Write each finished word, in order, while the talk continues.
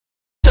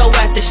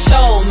at the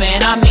show,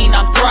 man. I mean,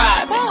 I'm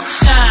thriving,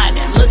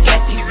 shining. Look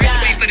at these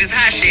recipe for this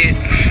hot shit.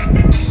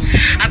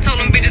 I told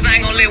them bitches I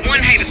ain't gonna let one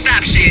hater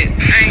stop shit.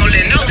 I ain't gonna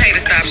let no hater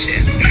stop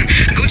shit.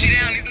 Gucci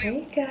down these.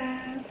 Hey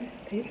guys,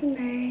 it's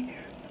C.Janee.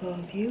 So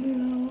if you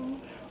new,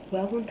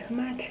 welcome to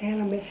my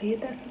channel. Make sure you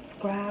hit that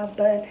subscribe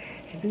button.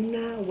 If you're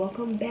not,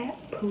 welcome back,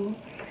 poo.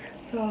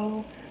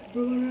 So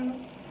we're gonna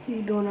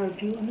be doing a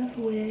review on this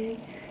wig.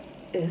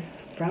 It's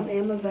from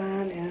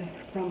Amazon and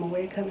it's from a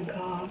wig company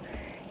called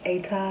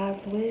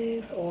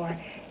ATOZWIG or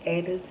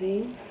A to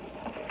Z.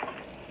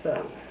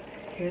 So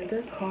here's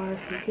the card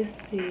so you can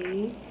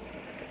see.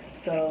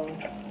 So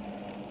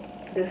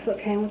this what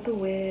came with the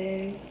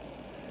wig.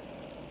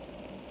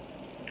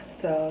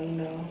 So, you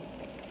know,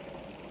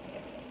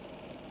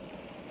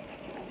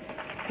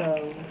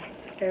 so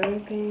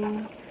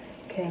everything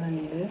came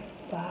in this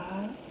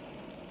box.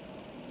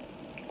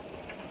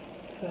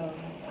 So,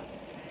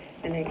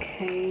 and it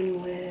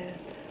came with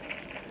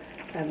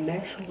a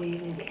mesh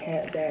weaving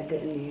cap that I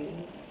didn't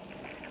use.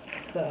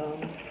 So,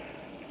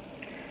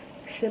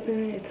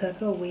 shipping it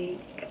took a week,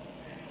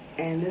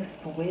 and this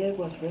wig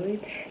was really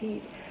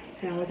cheap,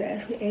 and I was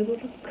actually able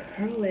to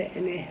curl it,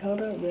 and it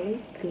held up really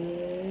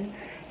good.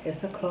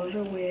 It's a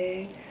closure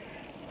wig,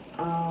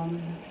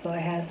 so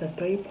it has a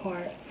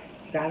 3-part.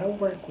 You gotta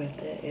work with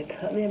it. It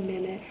took me a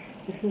minute.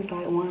 This is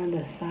like one of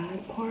the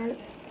side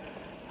parts.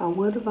 I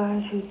would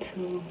advise you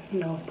to, you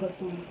know, put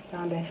some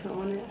foundation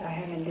on it. I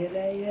haven't did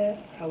that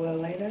yet. I will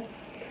later.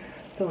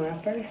 So when I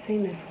first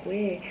seen this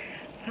wig,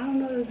 I don't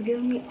know, it was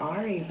giving me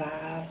Ari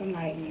vibes. I'm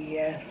like,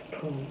 yes,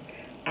 poo,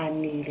 I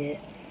need it,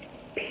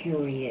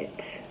 period.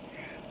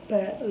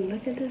 But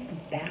look at this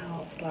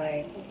bounce,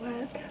 like,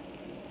 what?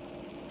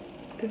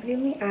 It's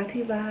giving me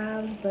auntie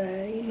vibes,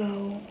 but, you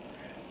know,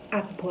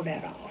 I can pull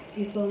that off.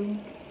 You feel me?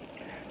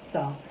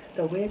 So,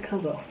 the wig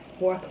comes with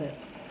 4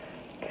 clips.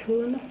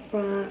 2 in the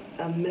front,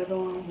 a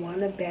middle one in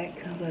the back,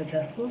 comes with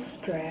adjustable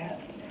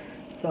straps.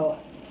 So,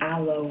 I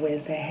love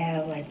wigs that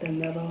have, like, the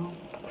middle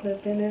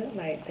clip in it.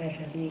 Like, that's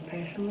just me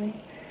personally.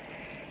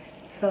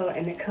 So,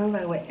 and it comes,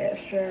 like, with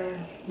extra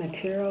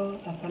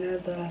material up under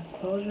the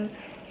closure.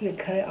 You can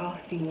cut it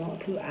off if you want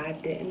to. I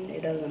didn't.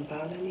 It doesn't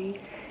bother me.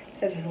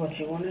 That's just what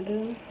you want to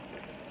do.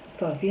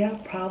 So if you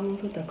have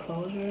problems with the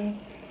closure,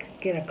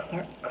 get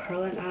a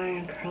curling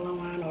iron, curling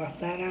line, or a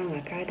flat iron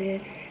like I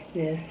did.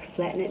 Just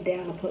flatten it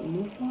down and put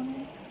mousse on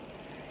it.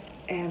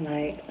 And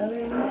like, other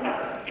than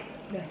that,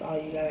 that's all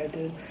you gotta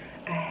do.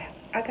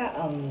 I got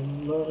a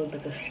little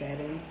bit of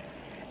shedding,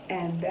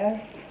 and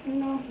that's, you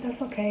know,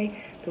 that's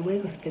okay. The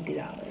wig was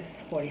 $50,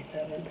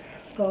 $47.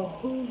 So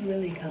who's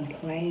really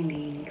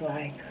complaining?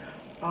 Like,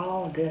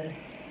 all this,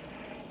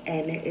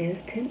 and it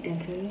is 10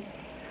 inches.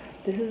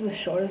 This is the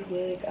shortest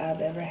wig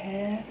I've ever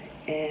had,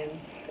 and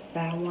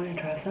I want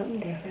to try something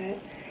different,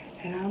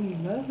 and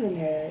I'm loving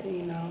it,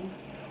 you know.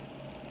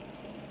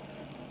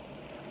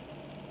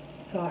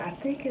 So I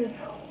think it's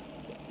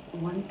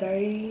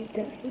 130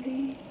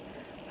 density.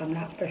 I'm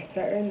not for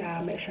certain.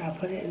 I'll make sure I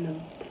put it in the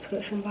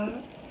description box.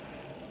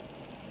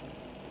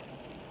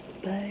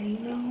 But, you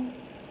know,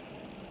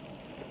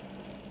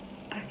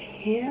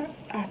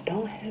 I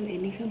don't have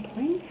any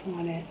complaints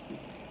on it.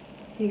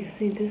 You can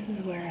see this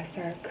is where I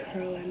start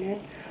curling it.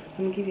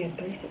 I'm going to give you a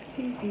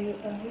 360 view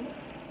of it.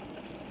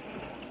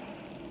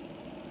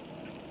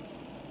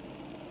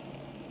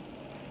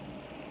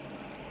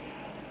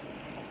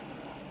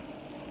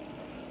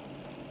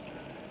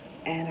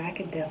 And I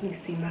can definitely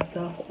see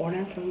myself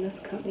ordering from this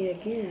company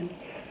again.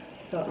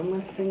 So I'm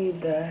going to send you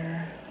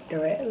the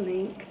direct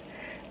link.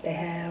 They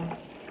have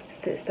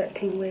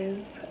 613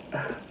 wigs.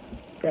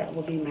 That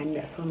will be my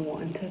next one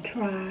wanting to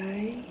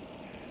try.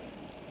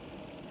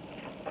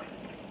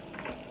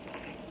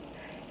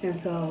 And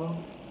so,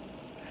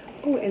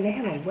 oh, and they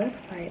have a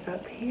website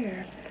up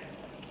here,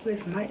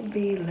 which might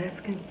be less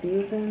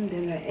confusing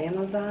than the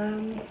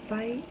Amazon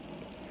site.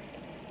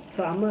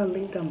 So I'm going to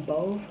link them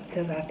both,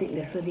 because I think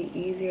this will be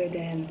easier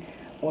than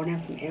ordering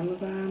from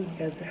Amazon,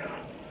 because it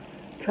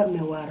took me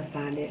a while to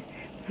find it.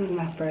 This is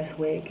my first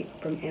wig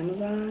from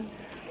Amazon,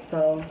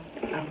 so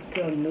I'm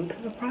still new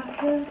to the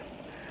process,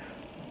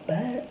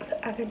 but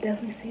I could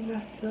definitely see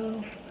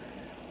myself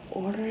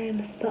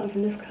ordering something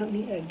from this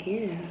company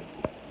again.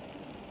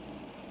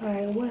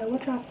 Alright,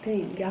 what y'all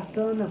think? Y'all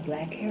feeling the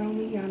black hair on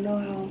me? Y'all know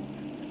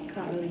I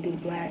can't really do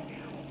black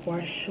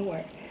or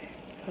short.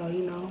 So,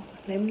 you know,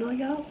 let me know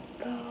y'all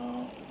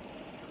thoughts.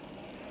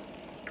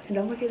 And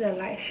don't forget to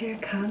like, share,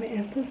 comment,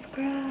 and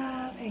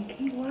subscribe. And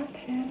keep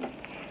watching.